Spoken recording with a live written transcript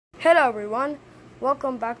Hello everyone,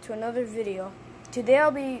 welcome back to another video. Today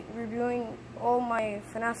I'll be reviewing all my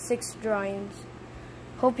FNAF 6 drawings.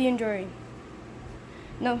 Hope you enjoy.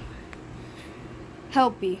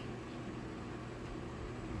 Helpy,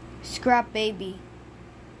 Scrap Baby,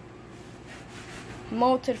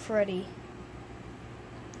 Molted Freddy,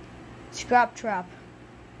 Scrap Trap,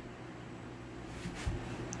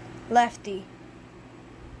 Lefty,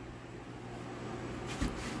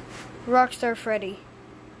 Rockstar Freddy,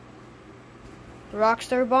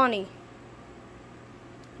 Rockstar Bonnie,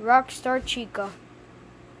 Rockstar Chica,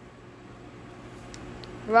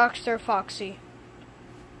 Rockstar Foxy,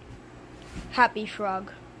 Happy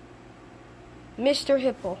Frog, Mr.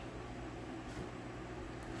 Hippo,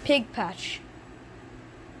 Pig Patch,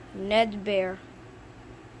 Ned Bear,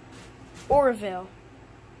 Orville,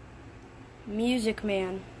 Music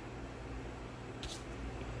Man,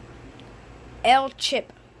 El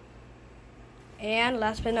Chip, and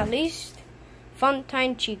last but not least,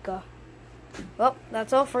 Funtime Chica. Well,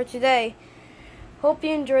 that's all for today. Hope you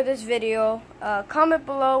enjoyed this video. Comment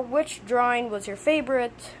below which drawing was your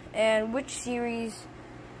favorite and which FNAF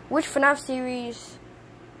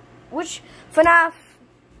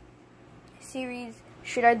series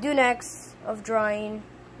should I do next of drawing.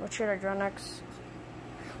 What should I draw next?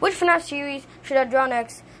 Which FNAF series should I draw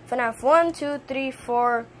next? FNAF 1, 2, 3,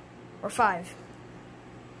 4, or 5?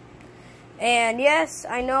 And yes,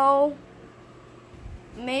 I know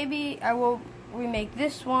maybe I will remake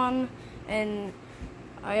this one, and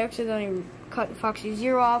I accidentally cut Foxy's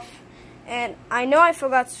ear off, and I know I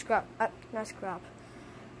forgot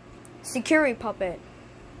Security Puppet.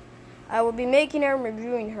 I will be making her and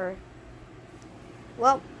reviewing her.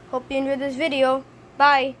 Well, hope you enjoyed this video.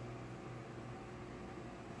 Bye.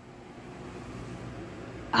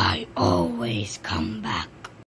 I always come back.